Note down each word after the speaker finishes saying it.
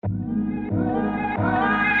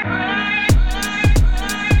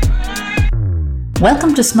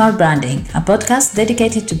Welcome to Smart Branding, a podcast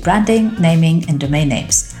dedicated to branding, naming, and domain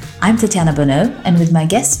names. I'm Tatiana Bonneau, and with my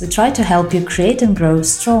guests, we try to help you create and grow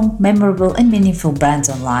strong, memorable, and meaningful brands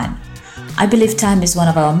online. I believe time is one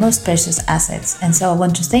of our most precious assets, and so I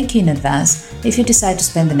want to thank you in advance if you decide to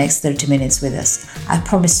spend the next 30 minutes with us. I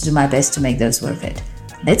promise to do my best to make those worth it.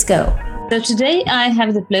 Let's go. So today I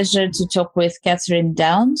have the pleasure to talk with Catherine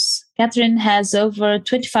Downs. Catherine has over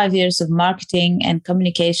 25 years of marketing and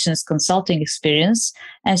communications consulting experience,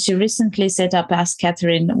 and she recently set up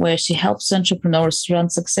AskCatherine, where she helps entrepreneurs run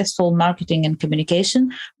successful marketing and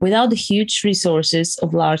communication without the huge resources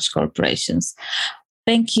of large corporations.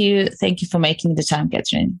 Thank you for making the time,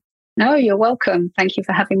 Catherine. No, you're welcome. Thank you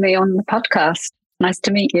for having me on the podcast. Nice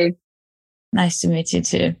to meet you. Nice to meet you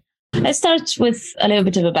too. Let's start with a little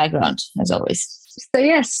bit of a background, as always. So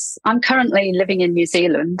yes, I'm currently living in New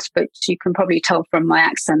Zealand, but you can probably tell from my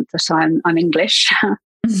accent that I'm English.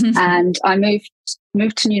 And I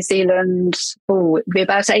moved to New Zealand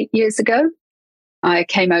about 8 years ago. I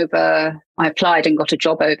came over, I applied and got a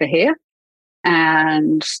job over here.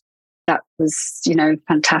 And that was,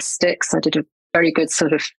 fantastic. So I did a very good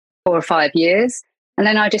sort of 4 or 5 years. And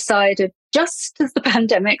then I decided, just as the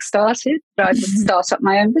pandemic started, that I would start up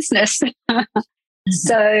my own business.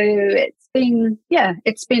 So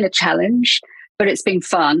it's been a challenge, but it's been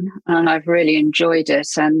fun and I've really enjoyed it.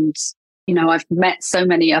 And, I've met so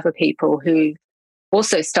many other people who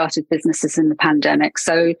also started businesses in the pandemic.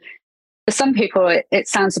 So for some people, it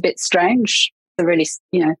sounds a bit strange, a really,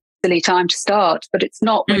 silly time to start, but it's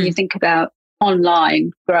not when you think about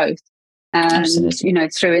online growth. And, Absolutely.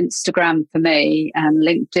 Through Instagram for me and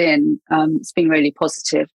LinkedIn, it's been really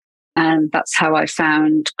positive. And that's how I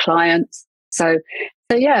found clients. So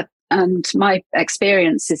yeah. And my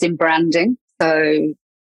experience is in branding. So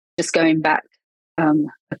just going back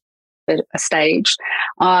a stage,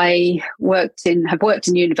 I have worked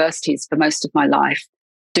in universities for most of my life,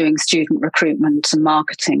 doing student recruitment and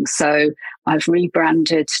marketing. So I've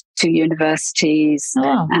rebranded 2 universities. Oh,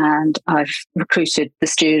 wow. And I've recruited the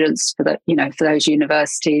students for those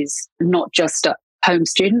universities, not just home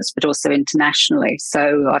students, but also internationally.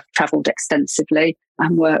 So I've traveled extensively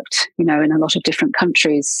and worked, in a lot of different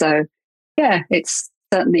countries. So yeah, it's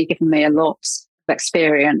certainly given me a lot of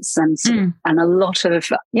experience and a lot of,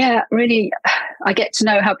 really, I get to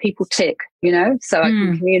know how people tick, so I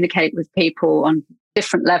can communicate with people on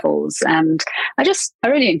different levels. And I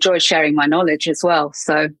really enjoy sharing my knowledge as well.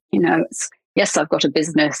 So, yes, I've got a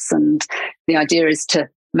business and the idea is to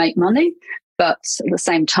make money, but at the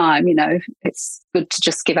same time, it's good to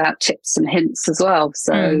just give out tips and hints as well.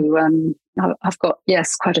 So I've got,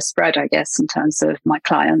 quite a spread, I guess, in terms of my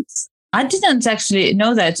clients. I didn't actually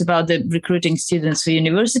know that about the recruiting students for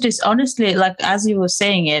universities. Honestly, like as you were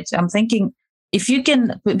saying it, I'm thinking if you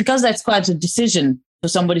can, because that's quite a decision for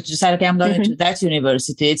somebody to decide, okay, I'm going to that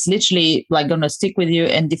university. It's literally like going to stick with you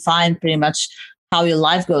and define pretty much how your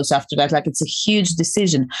life goes after that. Like it's a huge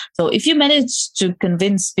decision. So if you manage to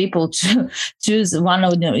convince people to choose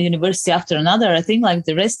one university after another, I think like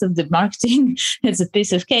the rest of the marketing is a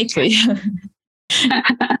piece of cake for you.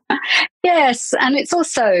 Yes, and it's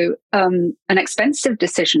also an expensive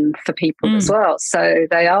decision for people as well. So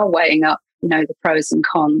they are weighing up, the pros and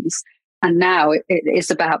cons. And now it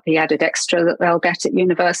is about the added extra that they'll get at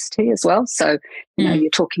university as well. So,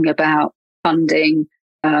 you're talking about funding,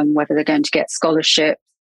 whether they're going to get scholarships,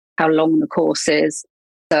 how long the course is.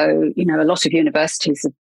 So, a lot of universities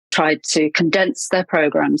have tried to condense their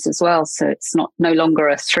programs as well. So it's no longer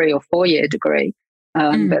a 3 or 4 year degree,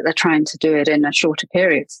 but they're trying to do it in a shorter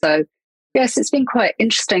period. So yes, it's been quite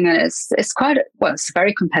interesting, and it's a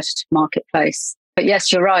very competitive marketplace. But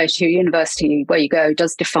yes, you're right. Your university, where you go,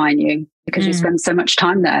 does define you because you spend so much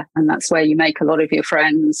time there, and that's where you make a lot of your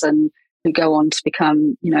friends, and you go on to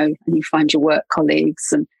become, and you find your work colleagues,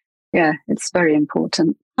 and yeah, it's very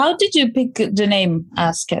important. How did you pick the name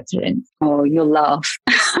AskCatherine? Oh, you'll laugh.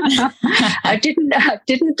 I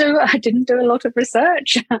didn't do a lot of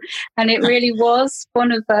research, and it really was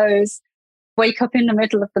one of those wake up in the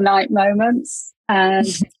middle of the night moments, and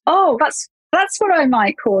that's what I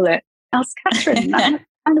might call it. AskCatherine, that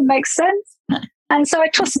kind of makes sense. And so I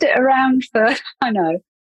tossed it around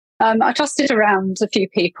I tossed it around a few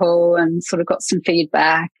people and sort of got some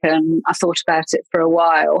feedback, and I thought about it for a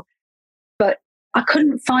while, but I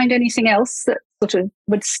couldn't find anything else that sort of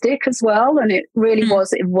would stick as well. And it really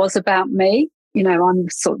was about me. I'm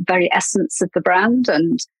sort of very essence of the brand,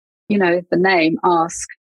 and, the name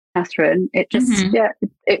AskCatherine, it just,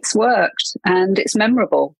 it's worked and it's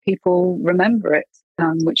memorable. People remember it.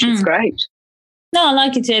 Which is great. No, I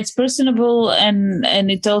like it. It's personable, and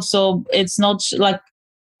it's not like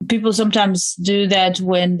people sometimes do that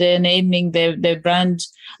when they're naming their brand.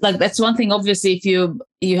 Like that's one thing, obviously, if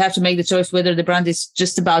you have to make the choice whether the brand is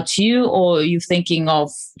just about you or you're thinking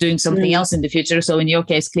of doing something else in the future. So in your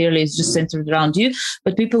case, clearly it's just centered around you.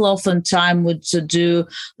 But people oftentimes would do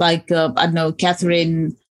like, I don't know,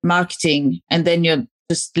 Catherine marketing, and then you're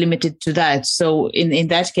just limited to that. So in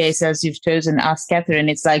that case, as you've chosen AskCatherine,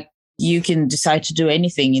 it's like you can decide to do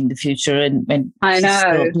anything in the future, and I know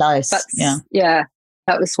still applies. Yeah.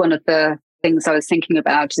 That was one of the things I was thinking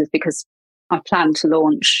about, is because I plan to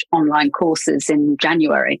launch online courses in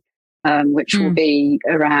January, which will be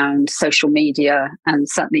around social media, and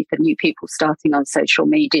certainly for new people starting on social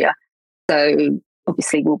media. So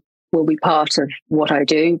obviously will be part of what I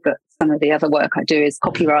do, but some of the other work I do is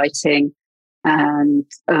copywriting and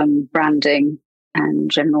branding and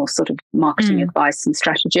general sort of marketing advice and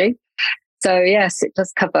strategy. So yes, it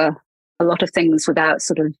does cover a lot of things without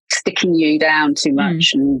sort of sticking you down too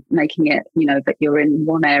much and making it, that you're in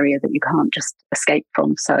one area that you can't just escape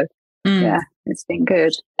from. So yeah, it's been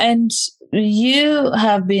good. And you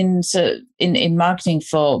have been in marketing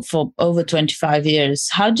for over 25 years.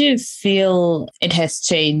 How do you feel it has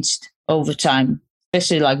changed over time,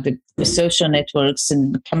 especially like the social networks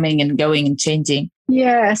and coming and going and changing?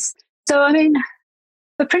 Yes. So, I mean,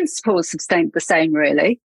 the principles have stayed the same,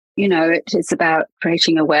 really. It's about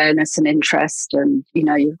creating awareness and interest, and,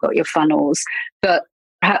 you've got your funnels, but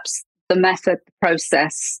perhaps the method, the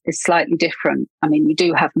process is slightly different. I mean, you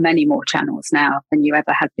do have many more channels now than you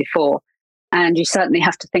ever had before. And you certainly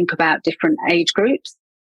have to think about different age groups.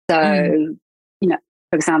 So,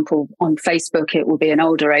 for example, on Facebook, it will be an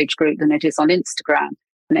older age group than it is on Instagram.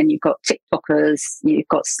 And then you've got TikTokers, you've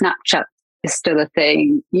got Snapchat is still a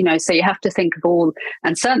thing, so you have to think of all.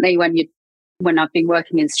 And certainly when I've been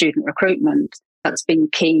working in student recruitment, that's been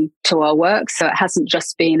key to our work. So it hasn't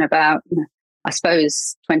just been about, I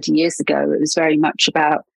suppose 20 years ago, it was very much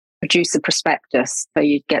about producer prospectus. So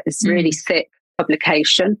you'd get this really thick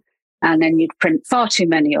publication, and then you'd print far too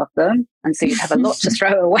many of them. And so you'd have a lot to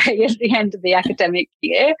throw away at the end of the academic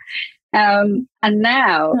year. And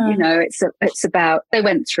now, it's about, they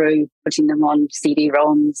went through putting them on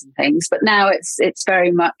CD-ROMs and things, but now it's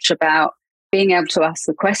very much about being able to ask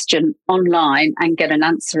the question online and get an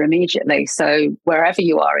answer immediately. So wherever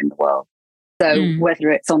you are in the world, so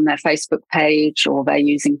whether it's on their Facebook page or they're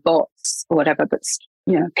using bots or whatever, but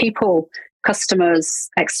customers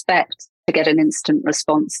expect to get an instant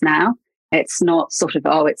response now. It's not sort of,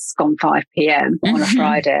 it's gone 5 p.m. on a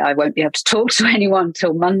Friday, I won't be able to talk to anyone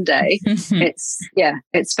till Monday.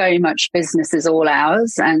 It's very much business is all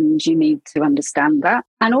hours, and you need to understand that.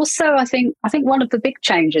 And also, I think one of the big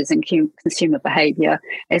changes in consumer behaviour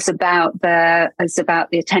is about the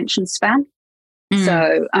attention span.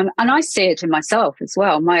 So, and I see it in myself as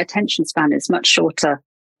well. My attention span is much shorter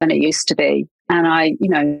than it used to be, and I,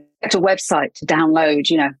 get a website to download,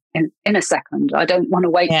 in a second. I don't want to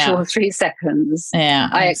wait 2 or 3 seconds. Yeah,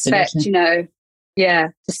 I expect, to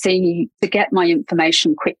get my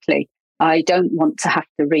information quickly. I don't want to have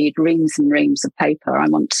to read reams and reams of paper. I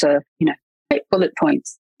want to, pick bullet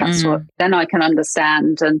points. That's what, then I can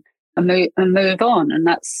understand and move on. And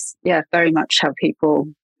that's, very much how people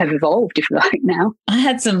have evolved, if you like, now. I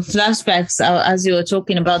had some flashbacks as you were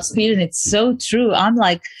talking about speed, and it's so true. I'm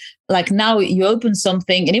like now you open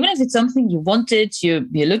something, and even if it's something you wanted, you're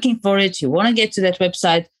looking for it, you want to get to that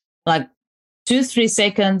website, like 2-3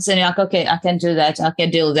 seconds, and you're like, okay, I can do that, I can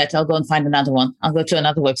deal with that, I'll go and find another one, I'll go to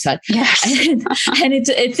another website. Yes. and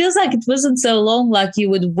it feels like it wasn't so long, like you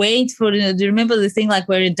would wait for, do you remember the thing like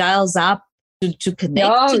where it dials up to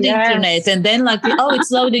connect to the internet, and then like,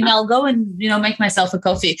 it's loading, I'll go and make myself a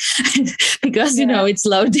coffee because it's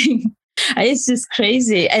loading. It's just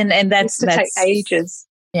crazy, and that's take ages.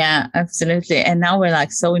 Yeah, absolutely. And now we're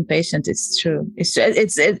like so impatient. It's true. It's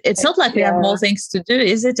not like we have more things to do,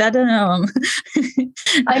 is it? I don't know.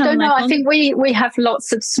 I don't know. I think we have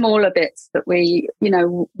lots of smaller bits that we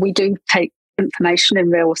do take information in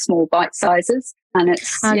real small bite sizes. And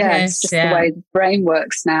it's just the way the brain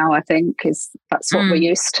works now, I think, that's what we're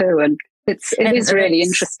used to. And it is really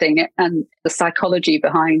interesting, and the psychology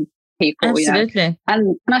behind people. Absolutely.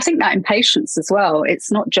 And I think that impatience as well,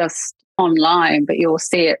 it's not just online, but you'll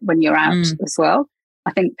see it when you're out as well.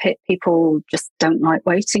 I think people just don't like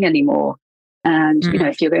waiting anymore. And,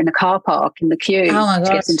 if you're in a car park in the queue to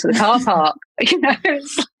get into the car park,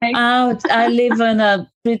 it's like... I live on a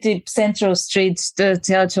pretty central street. Talk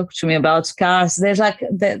to me about cars. There's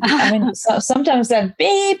sometimes like,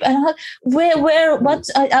 beep, and I'm like, what?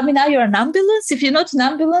 I mean, are you an ambulance? If you're not an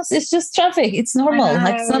ambulance, it's just traffic. It's normal.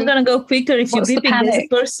 Like, it's not going to go quicker if you're beeping. There's a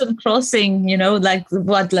person crossing, let's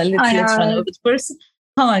run over the person.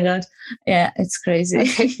 Oh my God. Yeah, it's crazy.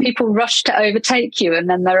 People rush to overtake you and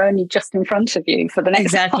then they're only just in front of you for the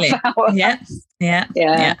next half hour. Yeah.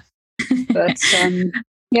 But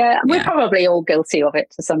we're probably all guilty of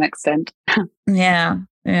it to some extent. Yeah,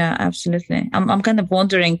 absolutely. I'm kind of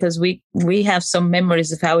wondering because we have some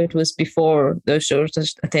memories of how it was before those short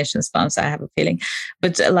attention spans, I have a feeling.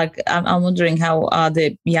 But I'm wondering how are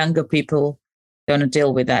the younger people going to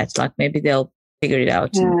deal with that? Like maybe they'll figure it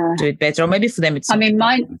out and do it better, or maybe for them it's. I mean,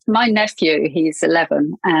 my nephew, he's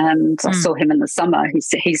 11, and I saw him in the summer.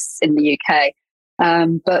 He's in the UK,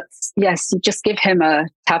 but yes, you just give him a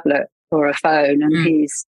tablet or a phone, and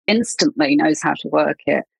he's instantly knows how to work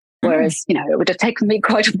it. Whereas it would have taken me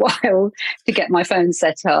quite a while to get my phone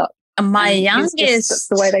set up. My youngest, that's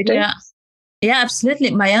the way they do. Yeah, absolutely.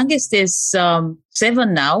 My youngest is 7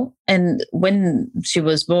 now, and when she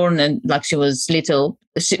was born and she was little,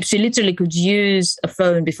 she literally could use a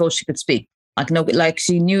phone before she could speak.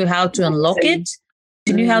 She knew how to unlock it.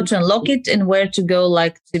 She knew how to unlock it and where to go.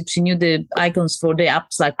 She knew the icons for the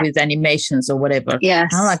apps, with animations or whatever.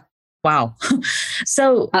 Yes. I'm like, wow.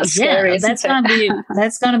 So that's scary, that's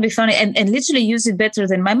gonna be funny, and literally use it better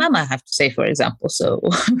than my mom, I have to say, for example. So.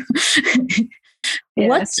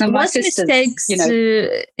 What mistakes?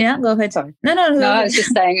 Go ahead. Sorry. No. I was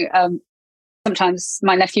just saying. Sometimes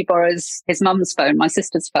my nephew borrows his mum's phone, my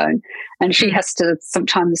sister's phone, and she has to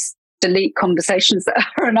sometimes delete conversations that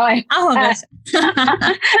her and I had.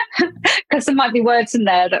 Because there might be words in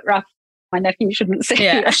there that my nephew shouldn't see.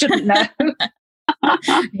 I shouldn't know.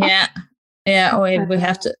 We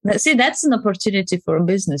have to see. That's an opportunity for a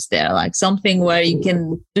business there, something where you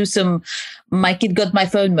can do some. My kid got my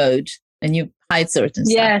phone mode, and you hide certain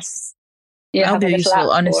stuff. Yes. That'll be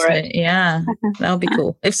useful, honestly. Yeah, that'll be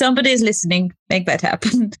cool. If somebody is listening, make that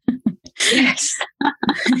happen. Yes.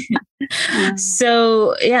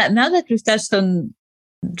 So, now that we've touched on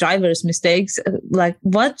drivers' mistakes,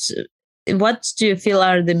 what do you feel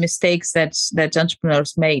are the mistakes that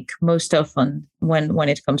entrepreneurs make most often when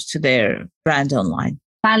it comes to their brand online?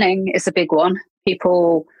 Planning is a big one.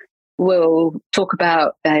 People will talk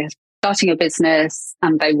about starting a business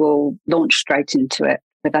and they will launch straight into it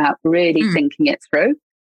without really thinking it through.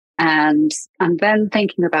 And then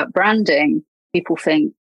thinking about branding, people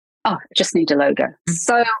think, I just need a logo.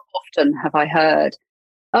 So often have I heard,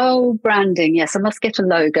 branding, yes, I must get a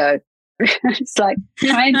logo. It's like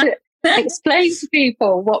trying to explain to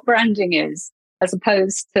people what branding is, as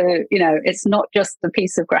opposed to, it's not just a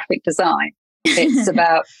piece of graphic design. It's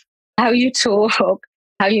about how you talk,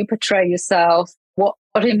 how you portray yourself, what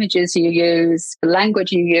images you use, the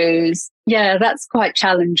language you use. Yeah, that's quite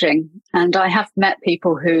challenging. And I have met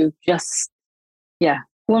people who just,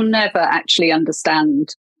 will never actually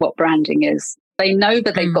understand what branding is. They know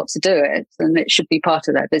that they've got to do it and it should be part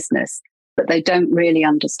of their business, but they don't really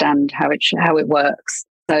understand how it works.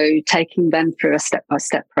 So taking them through a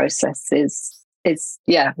step-by-step process is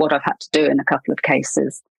what I've had to do in a couple of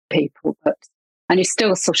cases, people. And you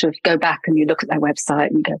still sort of go back and you look at their website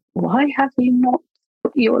and you go, why have you not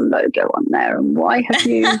put your logo on there? And why have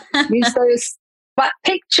you used that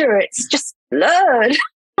picture? It's just blurred.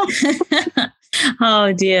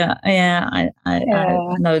 Oh dear. Yeah, I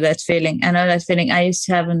know that feeling. I used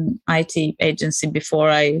to have an IT agency before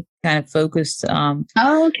I kind of focused on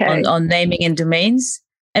naming and domains,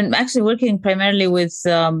 and actually working primarily with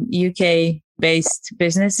UK based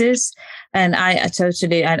businesses. And I have to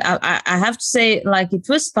say, it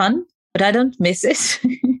was fun, but I don't miss it.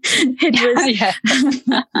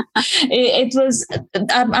 It was,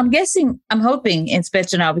 I'm hoping it's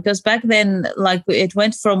better now, because back then, it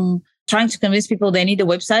went from trying to convince people they need a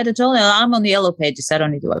website at all. I'm on the yellow pages, I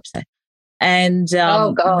don't need a website. And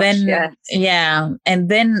and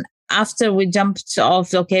then after we jumped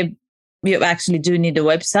off, you actually do need a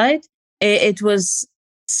website. It was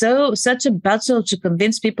such a battle to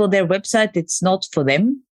convince people their website, it's not for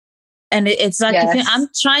them. And it's like, I'm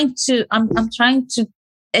trying to,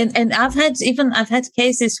 and I've had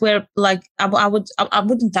cases where I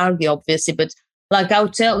wouldn't argue, obviously, but I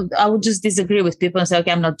would just disagree with people and say,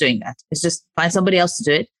 okay, I'm not doing that. It's just find somebody else to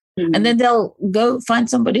do it. Mm-hmm. And then they'll go find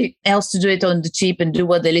somebody else to do it on the cheap and do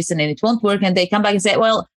what they listen, and it won't work. And they come back and say,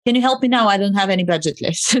 well, can you help me now? I don't have any budget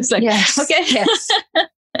left. It's like, okay. Yes.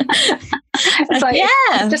 It's like,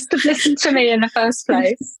 just to listen to me in the first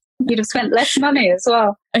place. You'd have spent less money as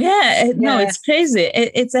well. No, it's crazy.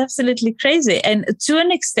 It's absolutely crazy. And to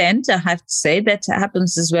an extent, I have to say that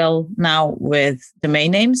happens as well now with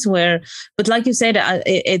domain names but like you said,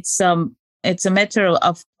 it's a matter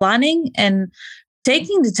of planning and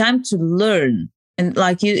taking the time to learn And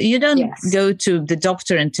like you don't Yes. go to the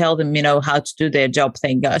doctor and tell them, how to do their job,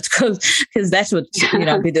 thank God, because that would,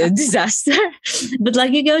 be the disaster. But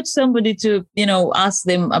like you go to somebody to, ask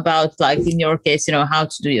them about, like in your case, how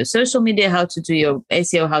to do your social media, how to do your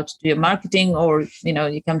SEO, how to do your marketing, or,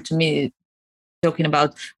 you come to me talking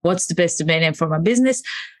about what's the best domain name for my business.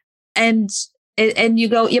 And you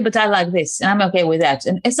go, yeah, but I like this and I'm okay with that.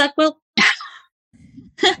 And it's like, well,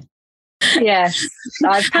 yes,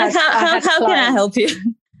 how can I help you?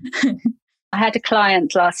 I had a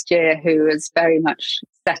client last year who was very much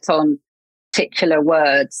set on particular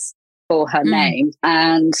words for her name,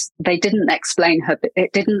 and they didn't explain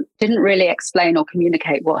it didn't really explain or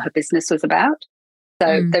communicate what her business was about.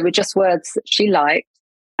 So they were just words that she liked,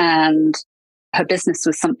 and her business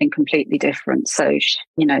was something completely different. So,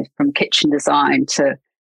 from kitchen design to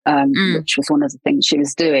which was one of the things she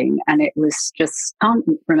was doing. And it was just, can't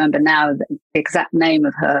remember now the exact name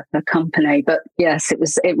of her company, but yes, it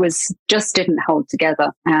was just didn't hold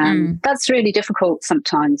together. And that's really difficult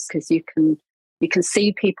sometimes, because you can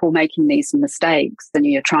see people making these mistakes and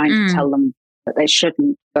you're trying to tell them that they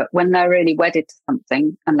shouldn't. But when they're really wedded to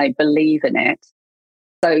something and they believe in it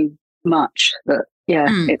so much that,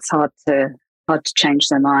 it's hard to change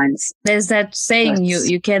their minds. There's that saying,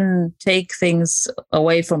 you can take things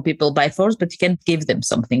away from people by force, but you can't give them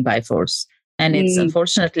something by force. And it's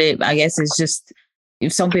unfortunately, I guess it's just,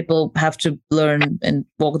 if some people have to learn and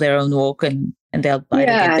walk their own walk, and they'll either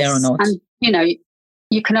get there or not. And,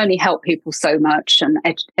 you can only help people so much and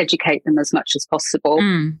educate them as much as possible.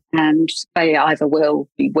 And they either will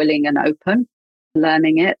be willing and open,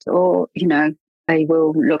 learning it, or, they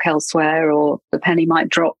will look elsewhere, or the penny might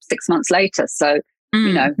drop 6 months later. So,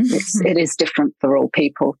 it is different for all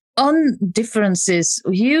people. On differences,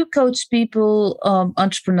 you coach people,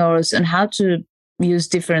 entrepreneurs, on how to use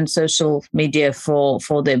different social media for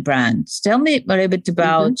their brands. Tell me a little bit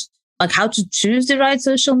about like how to choose the right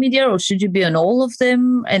social media, or should you be on all of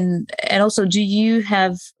them? And also, do you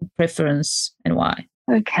have a preference, and why?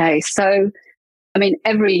 Okay. So, I mean,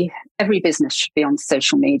 every business should be on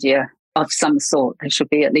social media of some sort. They should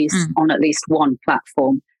be at least on at least one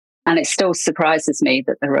platform. And it still surprises me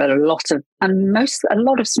that there are a lot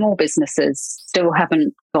of small businesses still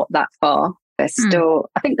haven't got that far. They're still,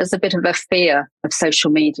 I think there's a bit of a fear of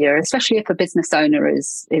social media, especially if a business owner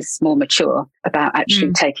is more mature about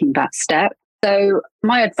actually taking that step. So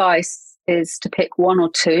my advice is to pick one or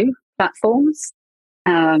two platforms,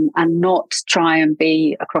 and not try and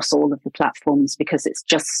be across all of the platforms, because it's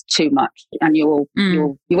just too much, and you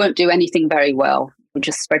won't do anything very well. You'll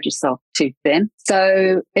just spread yourself too thin.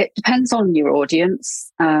 So it depends on your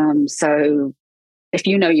audience. So if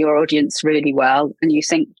you know your audience really well, and you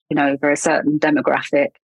think, for a certain demographic,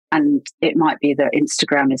 and it might be that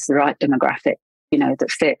Instagram is the right demographic,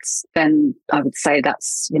 that fits, then I would say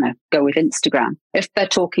that's, go with Instagram. If they're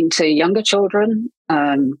talking to younger children,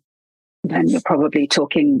 then you're probably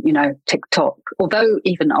talking, TikTok, although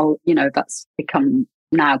even old, that's become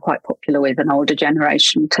now quite popular with an older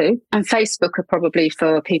generation too. And Facebook are probably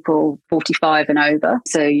for people 45 and over.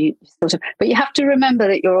 So but you have to remember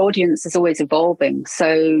that your audience is always evolving.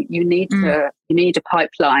 So you need a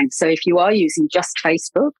pipeline. So if you are using just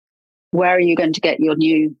Facebook, where are you going to get your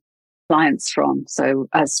new clients from? So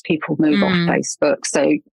as people move off Facebook,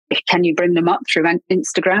 so can you bring them up through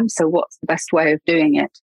Instagram? So what's the best way of doing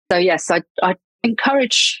it? So yes, I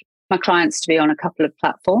encourage my clients to be on a couple of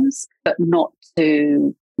platforms, but not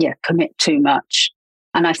to commit too much.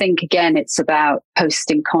 And I think, again, it's about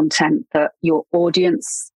posting content that your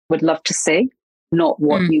audience would love to see, not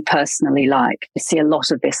what you personally like. You see a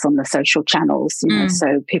lot of this on the social channels,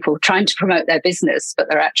 so people trying to promote their business, but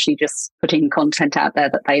they're actually just putting content out there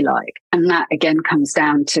that they like. And that, again, comes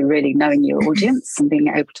down to really knowing your audience and being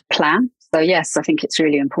able to plan. So yes, I think it's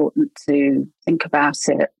really important to think about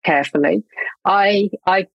it carefully. I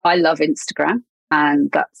love Instagram, and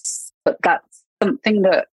that's something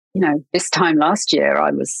that, this time last year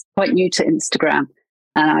I was quite new to Instagram,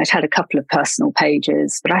 and I'd had a couple of personal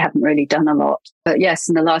pages, but I hadn't really done a lot. But yes,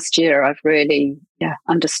 in the last year I've really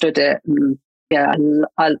understood it, and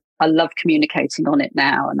I love communicating on it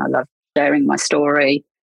now, and I love sharing my story,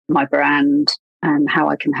 my brand, and how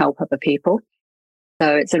I can help other people.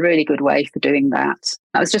 So it's a really good way for doing that.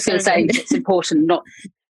 I was just going to say it's important not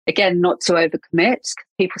to overcommit.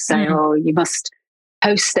 People say, oh, you must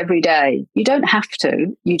post every day. You don't have to.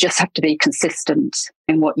 You just have to be consistent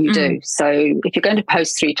in what you do. So if you're going to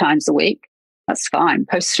post 3 times a week, that's fine.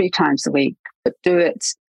 Post 3 times a week, but do it,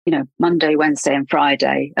 Monday, Wednesday and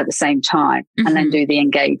Friday at the same time, and then do the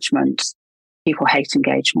engagement. People hate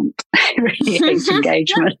engagement. They really hate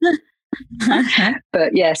engagement.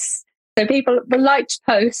 But yes, So people will like to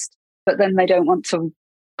post, but then they don't want to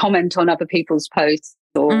comment on other people's posts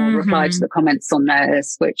or reply to the comments on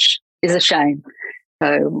theirs, which is a shame.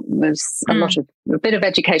 So there's a bit of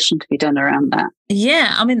education to be done around that.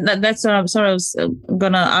 Yeah, I mean, that's what I was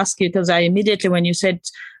going to ask you, because I immediately, when you said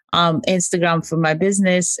Instagram for my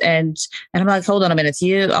business, and I'm like, hold on a minute,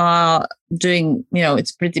 you are doing,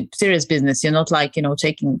 it's pretty serious business. You're not like,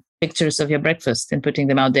 taking pictures of your breakfast and putting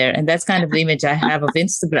them out there. And that's kind of the image I have of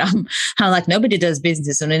Instagram. I'm like, nobody does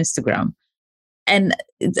business on Instagram. And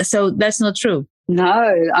so that's not true.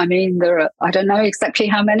 No, I mean, there are, I don't know exactly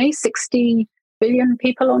how many, 60 billion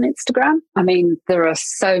people on Instagram. I mean, there are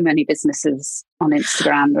so many businesses on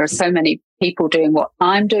Instagram. There are so many people doing what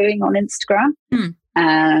I'm doing on Instagram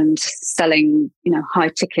and selling, high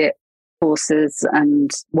ticket courses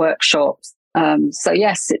and workshops. So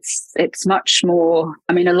yes, it's much more.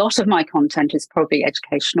 I mean, a lot of my content is probably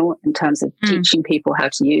educational in terms of teaching people how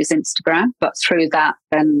to use Instagram. But through that,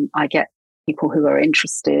 then I get people who are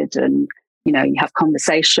interested, and you have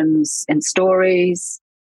conversations in stories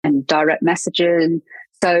and direct messaging.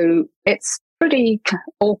 So it's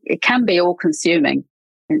it can be all consuming,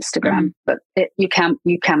 Instagram, but you can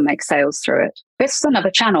make sales through it. It's another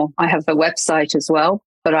channel. I have a website as well,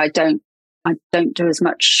 but I don't do as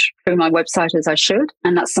much through my website as I should.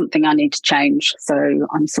 And that's something I need to change. So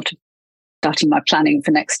I'm sort of starting my planning for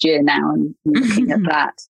next year now and looking at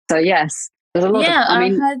that. So yes, there's a lot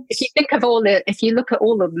if you look at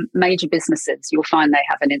all the major businesses, you'll find they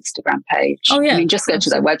have an Instagram page. Oh, yeah. I mean, just go to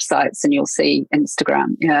their websites and you'll see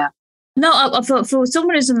Instagram. Yeah. No, for some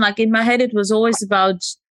reason, like in my head, it was always about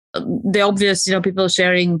the obvious, people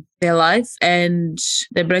sharing their life and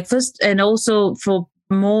their breakfast. And also for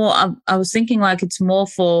more, I was thinking like it's more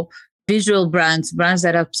for visual brands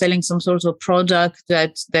that are selling some sort of product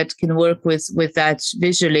that can work with that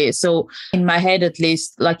visually. So in my head, at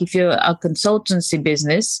least, like if you're a consultancy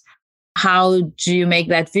business, how do you make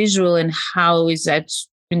that visual, and how do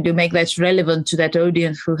you make that relevant to that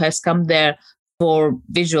audience who has come there for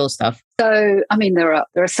visual stuff? So, I mean, there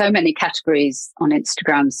are so many categories on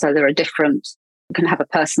Instagram. So there are different, you can have a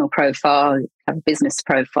personal profile, you have a business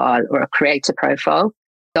profile, or a creator profile.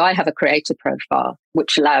 So I have a creator profile,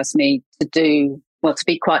 which allows me to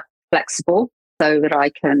be quite flexible, so that I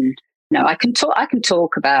can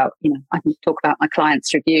talk about my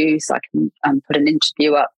clients' reviews. I can put an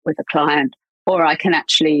interview up with a client, or I can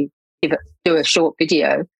actually do a short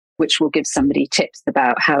video, which will give somebody tips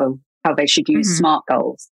about how they should use SMART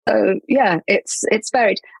goals. So yeah, it's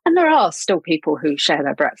varied. And there are still people who share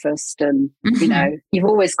their breakfast, and you've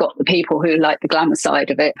always got the people who like the glamour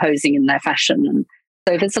side of it, posing in their fashion. And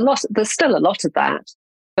so there's still a lot of that.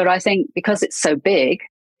 But I think because it's so big,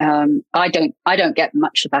 I don't get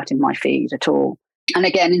much of that in my feed at all. And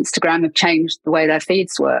again, Instagram have changed the way their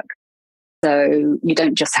feeds work. So you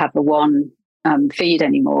don't just have the one feed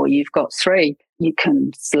anymore. You've got 3. You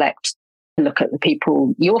can select to look at the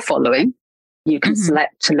people you're following. You can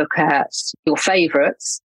select to look at your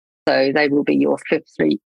favorites. So they will be your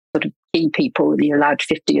 3 sort of key people. You're allowed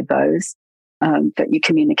 50 of those that you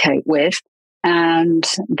communicate with. And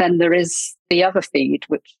then there is the other feed,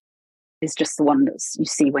 which is just the one that you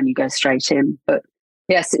see when you go straight in. But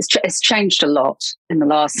yes, it's changed a lot in the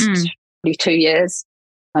last 2 years.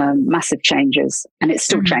 Massive changes, and it's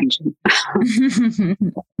still changing.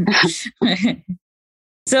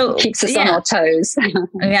 So keeps us on our toes.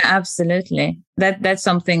 Yeah, absolutely. That's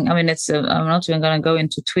something. I mean, it's. I'm not even going to go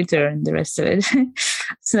into Twitter and the rest of it.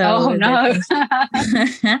 So no,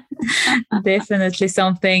 definitely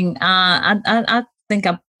something. I think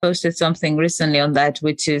I posted something recently on that,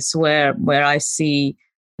 which is where I see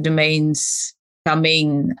domains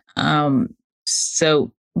coming.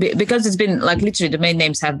 So because it's been like literally domain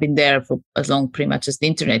names have been there for as long pretty much as the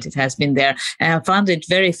internet, it has been there. And I found it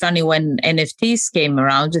very funny when NFTs came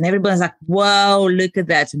around and everybody's like, whoa, look at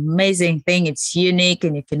that amazing thing. It's unique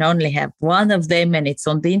and you can only have one of them and it's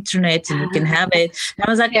on the internet and you can have it. And I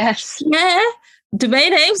was like, yes, yeah,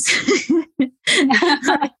 domain names.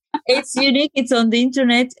 It's unique. It's on the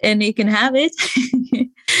internet and you can have it.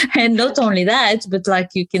 And not only that, but like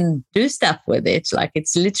you can do stuff with it. Like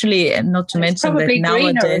it's literally, not to mention that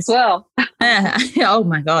nowadays as well. Oh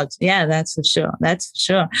my God. Yeah, that's for sure. That's for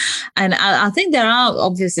sure. And I think there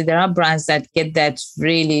are brands that get that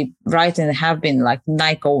really right and have been, like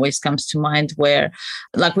Nike always comes to mind, where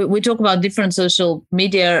like we talk about different social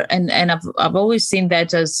media and I've always seen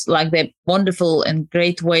that as like they're wonderful and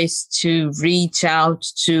great ways to reach out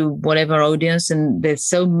to whatever audience. And there's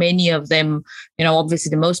so many of them, obviously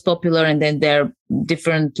the most popular, and then there are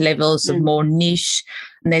different levels of more niche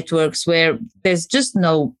networks where there's just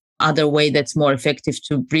no other way that's more effective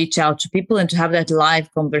to reach out to people and to have that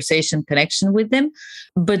live conversation connection with them.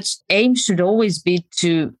 But aim should always be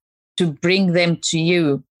to bring them to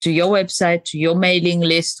you, to your website, to your mailing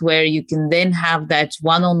list, where you can then have that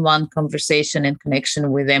one-on-one conversation and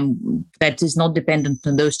connection with them that is not dependent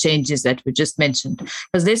on those changes that we just mentioned.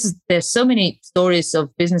 Because there's so many stories of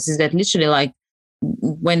businesses that literally like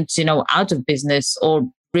went, out of business or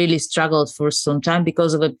really struggled for some time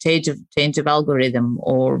because of a change of algorithm,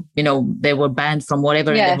 or, they were banned from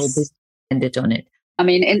whatever and the whole business ended on it. I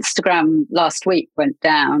mean, Instagram last week went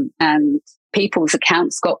down and people's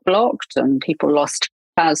accounts got blocked and people lost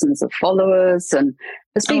thousands of followers, and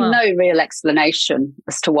there's been no real explanation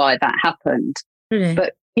as to why that happened. Really?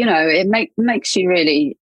 But it makes you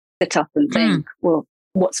really sit up and think, well,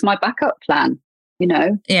 what's my backup plan?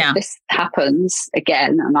 If this happens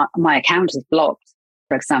again and my account is blocked,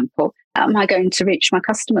 for example, how am I going to reach my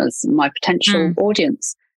customers and my potential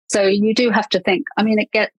audience? So you do have to think, I mean,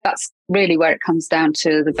 that's really where it comes down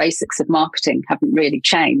to. The basics of marketing haven't really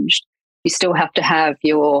changed. You still have to have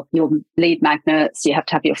your lead magnets. You have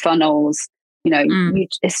to have your funnels.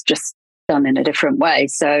 It's just done in a different way.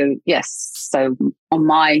 So yes, so on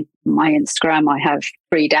my Instagram, I have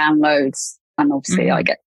free downloads, and obviously I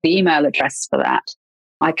get the email address for that.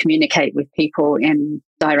 I communicate with people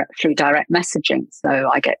through direct messaging, so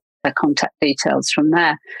I get their contact details from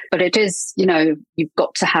there. But it is, you've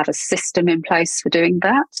got to have a system in place for doing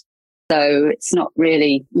that. So it's not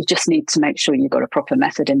really, you just need to make sure you've got a proper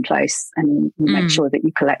method in place and make sure that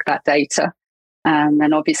you collect that data. And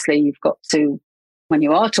then obviously you've got to, when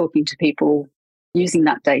you are talking to people using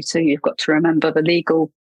that data, you've got to remember the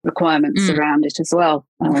legal requirements around it as well,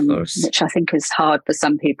 which I think is hard for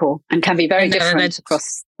some people and can be very different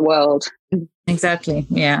across the world. Exactly.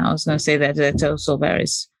 Yeah, I was going to say that also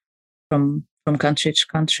varies from country to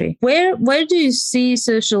country. Where do you see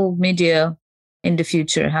social media in the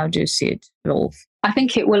future? How do you see it evolve? I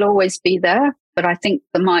think it will always be there, but I think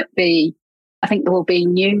there will be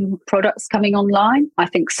new products coming online. I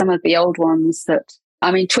think some of the old ones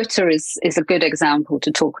Twitter is a good example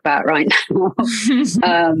to talk about right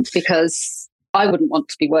now, because I wouldn't want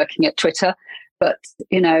to be working at Twitter, but,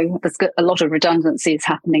 there's a lot of redundancies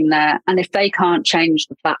happening there. And if they can't change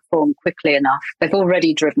the platform quickly enough, they've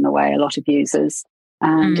already driven away a lot of users.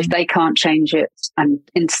 And if they can't change it and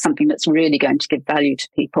into something that's really going to give value to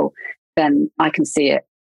people, then I can see it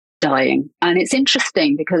dying. And it's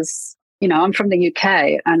interesting because, I'm from the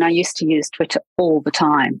UK and I used to use Twitter all the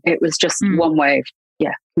time. It was just one way of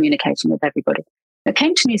communicating with everybody. I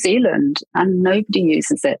came to New Zealand and nobody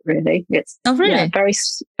uses it really. It's very,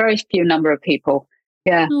 very few number of people.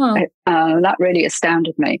 Yeah, that really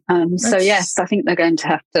astounded me. So yes, I think they're going to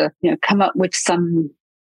have to come up with some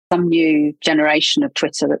new generation of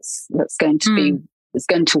Twitter that's going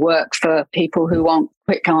to work for people who want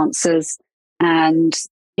quick answers. And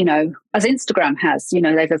as Instagram has,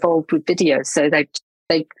 they've evolved with videos, so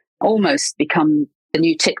they've almost become the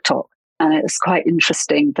new TikTok. And it's quite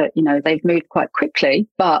interesting that, they've moved quite quickly,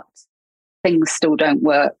 but things still don't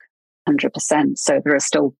work 100%. So there are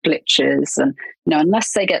still glitches. And,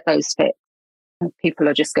 unless they get those fixed, people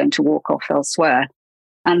are just going to walk off elsewhere.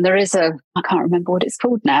 And there is I can't remember what it's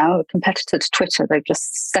called now, a competitor to Twitter. They've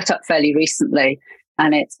just set up fairly recently.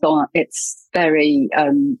 And it's very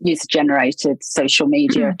user-generated social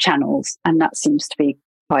media channels. And that seems to be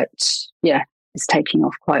quite, is taking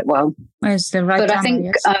off quite well. It's the right but I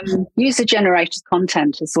think user-generated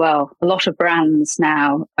content as well. A lot of brands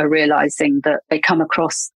now are realizing that they come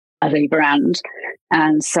across as a brand.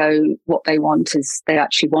 And so what they want is they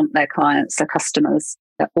actually want their clients, their customers,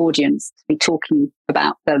 their audience to be talking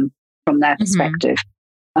about them from their perspective.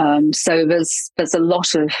 So there's a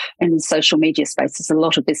lot of, in the social media space, there's a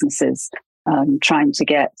lot of businesses trying to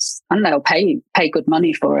get, and they'll pay good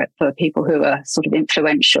money for it, for people who are sort of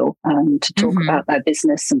influential to talk about their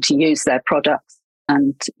business and to use their products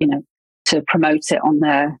and, to promote it on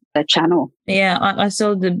their channel. Yeah, I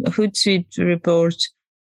saw the Hootsuite report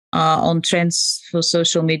on trends for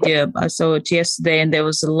social media. I saw it yesterday and there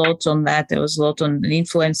was a lot on that. There was a lot on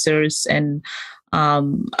influencers and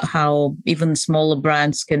how even smaller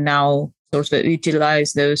brands can now sort of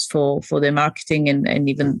utilize those for their marketing and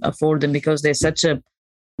even afford them, because there's such a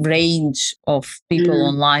range of people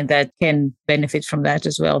online that can benefit from that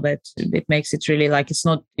as well, that it makes it really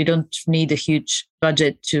you don't need a huge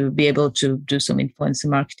budget to be able to do some influencer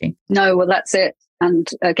marketing. No, well, that's it. And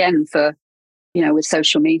again, with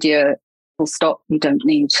social media, full stop, you don't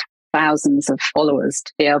need thousands of followers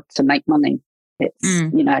to be able to make money. It's,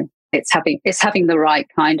 it's having the right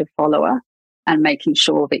kind of follower and making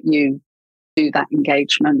sure that you do that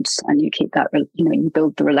engagement and you keep that, you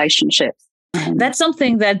build the relationships. That's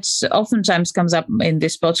something that oftentimes comes up in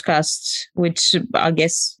this podcast, which I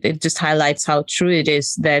guess it just highlights how true it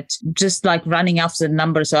is, that just like running after the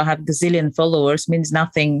numbers or have gazillion followers means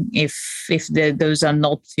nothing if those are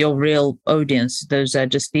not your real audience. Those are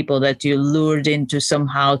just people that you lured into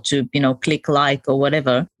somehow to, click like or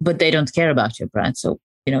whatever, but they don't care about your brand. So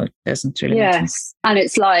it doesn't really make sense. And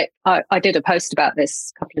it's like, I did a post about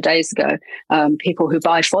this a couple of days ago. People who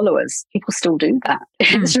buy followers, people still do that.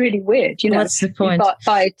 It's really weird. What's the point? You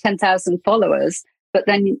buy 10,000 followers, but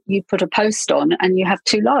then you put a post on and you have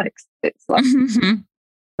 2 likes. It's like,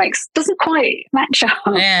 doesn't quite match up.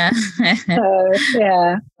 Yeah. So,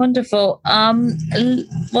 yeah. Wonderful.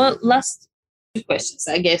 Well, last 2 questions,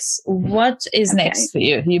 I guess. What is next for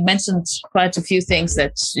you? You mentioned quite a few things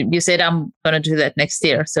that you said, I'm going to do that next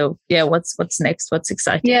year. So yeah, what's next? What's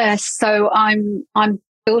exciting? Yes. So I'm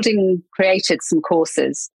created some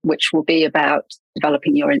courses, which will be about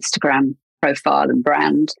developing your Instagram profile and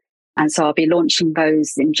brand. And so I'll be launching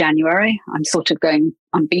those in January. I'm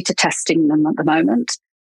beta testing them at the moment,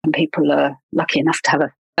 and people are lucky enough to have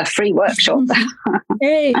a free workshop.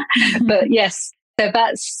 Hey. But yes, so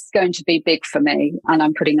that's going to be big for me, and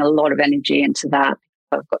I'm putting a lot of energy into that.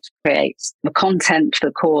 I've got to create the content for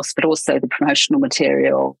the course, but also the promotional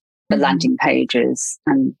material, the landing pages,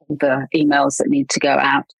 and the emails that need to go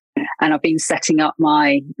out. And I've been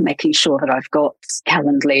making sure that I've got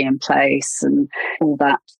Calendly in place and all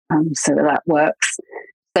that, so that works.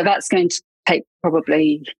 So that's going to take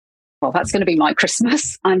that's going to be my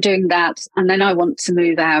Christmas. I'm doing that. And then I want to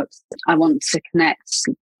move out. I want to connect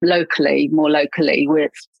more locally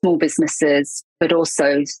with small businesses, but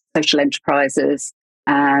also social enterprises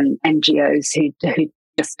and NGOs who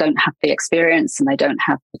just don't have the experience and they don't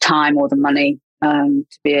have the time or the money to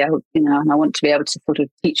be able, and I want to be able to sort of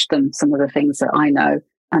teach them some of the things that I know.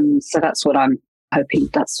 And so that's what I'm hoping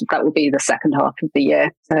that will be the second half of the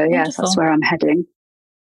year. So yeah, that's where I'm heading.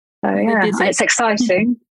 So yeah, it's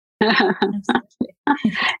exciting.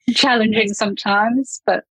 Challenging sometimes,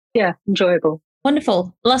 but yeah, enjoyable.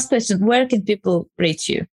 Wonderful. Last question. Where can people reach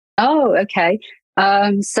you? Oh, okay.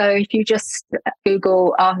 So if you just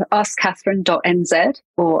Google AskCatherine.nz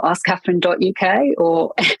or AskCatherine.uk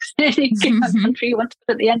or any country you want to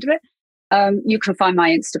put at the end of it, you can find my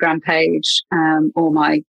Instagram page or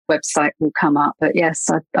my website will come up. But yes,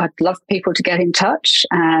 I'd love people to get in touch.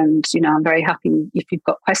 And, I'm very happy if you've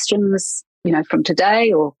got questions, from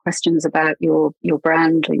today or questions about your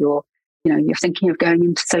brand or you're thinking of going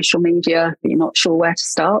into social media, but you're not sure where to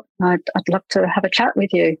start. I'd love to have a chat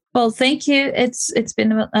with you. Well, thank you. It's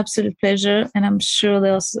been an absolute pleasure. And I'm sure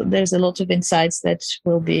there's a lot of insights that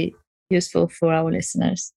will be useful for our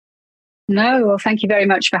listeners. No, well, thank you very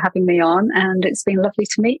much for having me on. And it's been lovely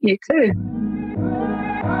to meet you too.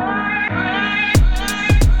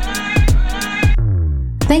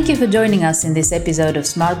 Thank you for joining us in this episode of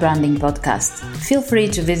Smart Branding Podcast. Feel free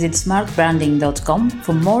to visit smartbranding.com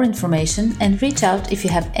for more information and reach out if you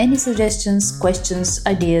have any suggestions, questions,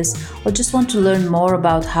 ideas, or just want to learn more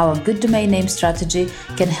about how a good domain name strategy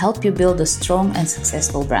can help you build a strong and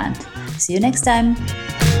successful brand. See you next time.